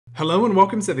Hello and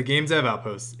welcome to the GameDev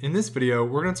Outpost. In this video,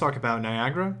 we're going to talk about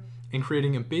Niagara and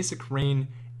creating a basic rain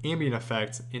ambient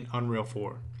effect in Unreal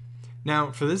 4.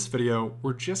 Now, for this video,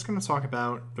 we're just going to talk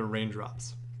about the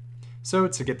raindrops. So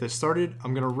to get this started,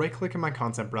 I'm going to right-click in my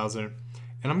content browser,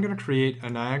 and I'm going to create a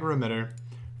Niagara emitter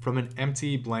from an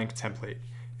empty blank template.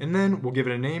 And then we'll give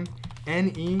it a name,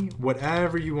 NE,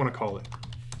 whatever you want to call it.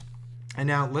 And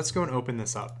now let's go and open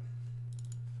this up.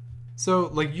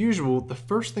 So like usual, the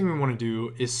first thing we want to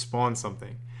do is spawn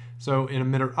something. So in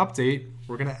emitter update,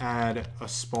 we're going to add a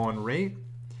spawn rate,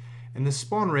 and the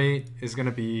spawn rate is going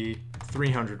to be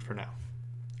 300 for now.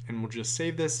 And we'll just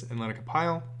save this and let it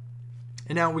compile.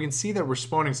 And now we can see that we're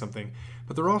spawning something,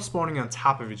 but they're all spawning on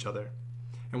top of each other.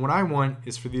 And what I want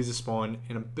is for these to spawn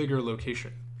in a bigger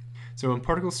location. So in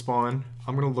particle spawn,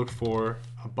 I'm going to look for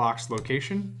a box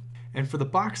location. And for the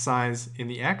box size in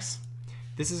the X,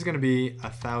 this is going to be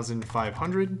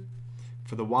 1,500.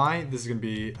 For the Y, this is going to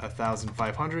be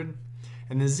 1,500.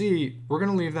 And the Z, we're going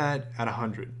to leave that at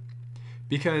 100.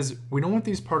 Because we don't want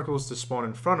these particles to spawn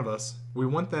in front of us. We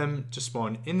want them to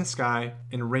spawn in the sky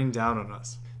and rain down on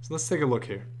us. So let's take a look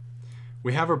here.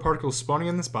 We have our particles spawning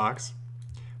in this box,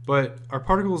 but our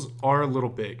particles are a little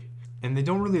big, and they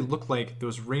don't really look like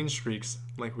those rain streaks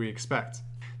like we expect.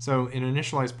 So in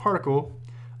Initialize particle,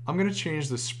 I'm going to change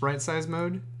the sprite size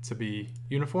mode to be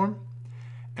uniform,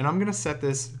 and I'm going to set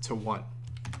this to 1.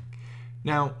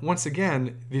 Now, once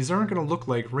again, these aren't going to look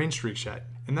like rain streaks yet,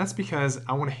 and that's because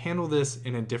I want to handle this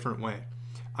in a different way.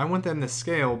 I want them to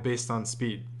scale based on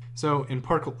speed. So in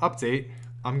particle update,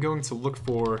 I'm going to look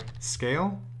for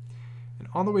scale, and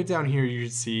all the way down here you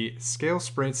should see scale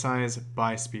sprite size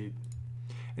by speed.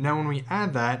 And now when we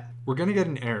add that, we're going to get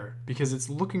an error because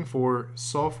it's looking for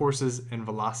solve forces and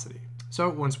velocity. So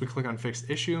once we click on fixed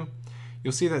issue,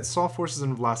 you'll see that solve forces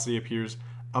and velocity appears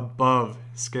above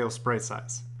scale sprite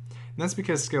size. And that's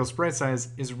because scale sprite size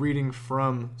is reading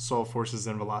from solve forces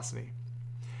and velocity.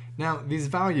 Now these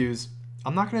values,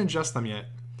 I'm not going to adjust them yet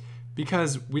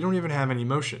because we don't even have any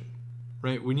motion,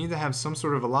 right? We need to have some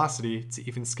sort of velocity to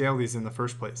even scale these in the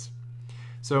first place.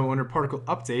 So under particle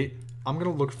update, I'm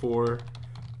going to look for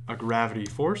a gravity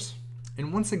force.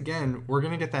 And once again, we're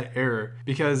going to get that error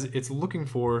because it's looking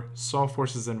for solve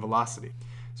forces and velocity.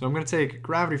 So I'm going to take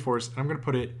gravity force and I'm going to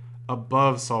put it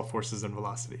above solve forces and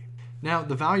velocity. Now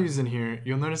the values in here,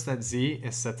 you'll notice that Z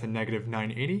is set to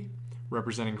 -980,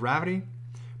 representing gravity,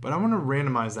 but I want to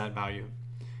randomize that value.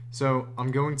 So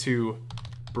I'm going to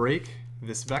break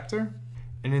this vector,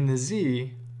 and in the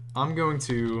Z, I'm going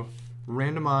to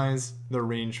randomize the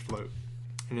range float.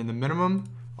 And in the minimum,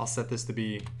 I'll set this to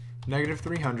be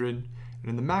 -300, and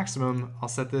in the maximum, I'll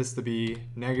set this to be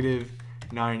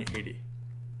 -980.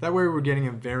 That way we're getting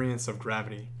a variance of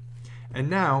gravity. And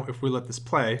now, if we let this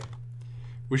play,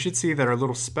 we should see that our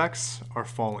little specks are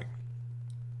falling.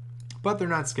 But they're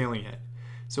not scaling yet.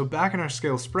 So back in our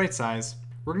scale sprite size,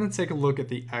 we're going to take a look at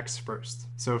the X first.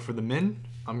 So for the min,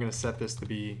 I'm going to set this to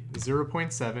be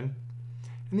 0.7.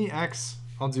 And the X,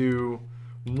 I'll do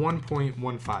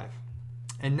 1.15.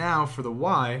 And now for the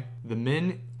Y, the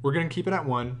min, we're going to keep it at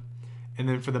 1. And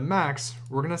then for the max,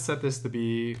 we're going to set this to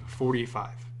be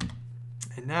 45.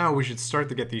 And now we should start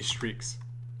to get these streaks.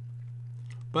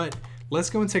 But let's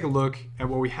go and take a look at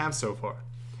what we have so far.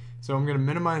 So I'm going to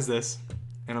minimize this,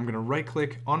 and I'm going to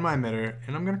right-click on my emitter,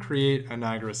 and I'm going to create a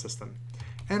Niagara system.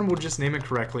 And we'll just name it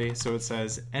correctly, so it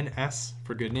says NS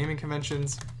for good naming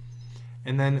conventions.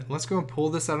 And then let's go and pull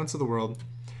this out into the world,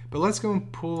 but let's go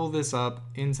and pull this up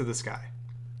into the sky.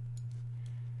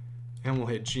 And we'll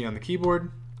hit G on the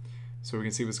keyboard so we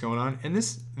can see what's going on. And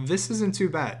this isn't too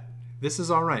bad. This is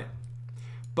all right.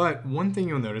 But one thing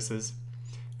you'll notice is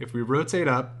if we rotate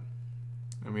up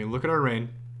and we look at our rain,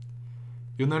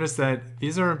 you'll notice that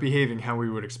these aren't behaving how we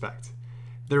would expect.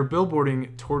 They're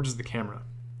billboarding towards the camera,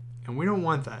 and we don't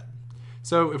want that.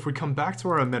 So if we come back to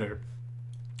our emitter,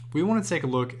 we want to take a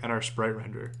look at our sprite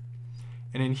render.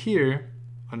 And in here,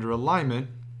 under alignment,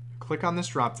 click on this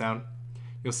drop down,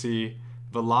 you'll see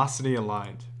velocity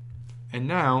aligned. And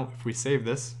now, if we save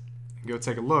this and go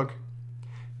take a look,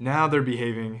 now they're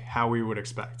behaving how we would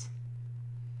expect.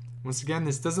 Once again,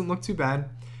 this doesn't look too bad,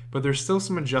 but there's still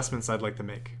some adjustments I'd like to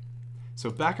make. So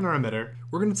back in our emitter,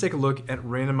 we're going to take a look at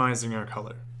randomizing our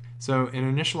color. So in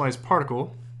Initialize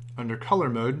particle, under color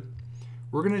mode,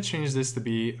 we're going to change this to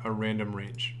be a random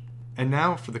range. And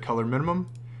now for the color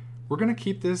minimum, we're going to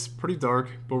keep this pretty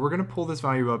dark, but we're going to pull this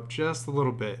value up just a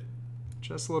little bit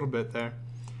there.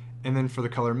 And then for the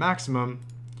color maximum,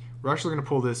 we're actually going to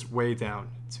pull this way down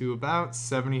to about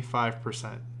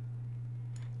 75%.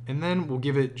 And then we'll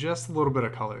give it just a little bit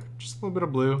of color, just a little bit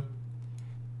of blue,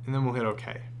 and then we'll hit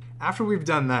OK. After we've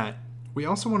done that, we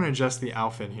also want to adjust the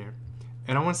alpha in here.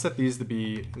 And I want to set these to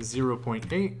be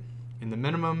 0.8 in the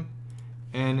minimum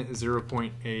and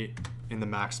 0.8 in the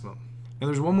maximum. Now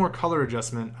there's one more color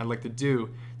adjustment I'd like to do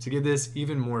to give this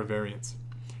even more variance.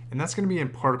 And that's going to be in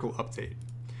particle update.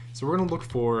 So we're going to look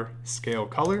for scale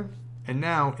color. And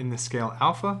now in the scale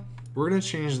alpha, we're going to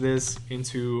change this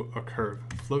into a curve,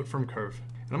 float from curve.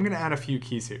 And I'm going to add a few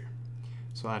keys here.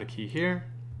 So I'll add a key here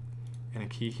and a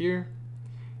key here.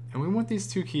 And we want these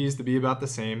two keys to be about the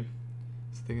same,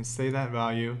 so they can stay that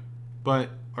value. But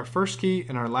our first key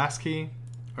and our last key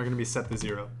are going to be set to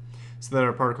 0, so that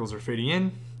our particles are fading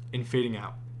in and fading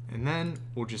out. And then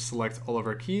we'll just select all of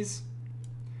our keys,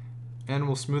 and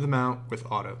we'll smooth them out with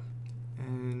auto.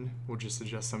 And we'll just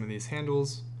adjust some of these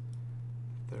handles.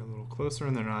 They're a little closer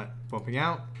and they're not bumping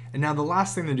out. And now the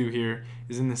last thing to do here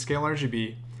is in the scale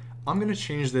RGB, I'm going to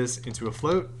change this into a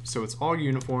float so it's all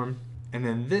uniform. And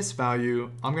then this value,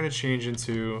 I'm going to change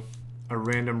into a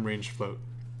random range float.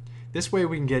 This way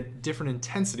we can get different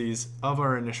intensities of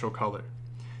our initial color.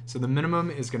 So the minimum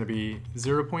is going to be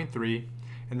 0.3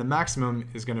 and the maximum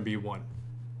is going to be 1.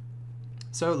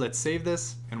 So let's save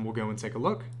this and we'll go and take a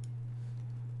look.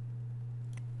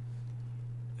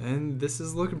 And this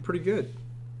is looking pretty good.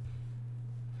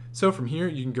 So from here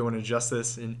you can go and adjust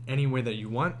this in any way that you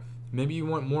want. Maybe you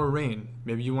want more rain,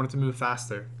 maybe you want it to move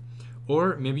faster,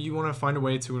 or maybe you want to find a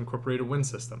way to incorporate a wind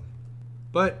system.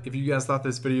 But if you guys thought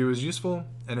this video was useful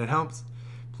and it helped,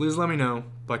 please let me know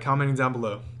by commenting down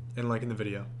below and liking the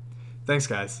video. Thanks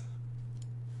guys.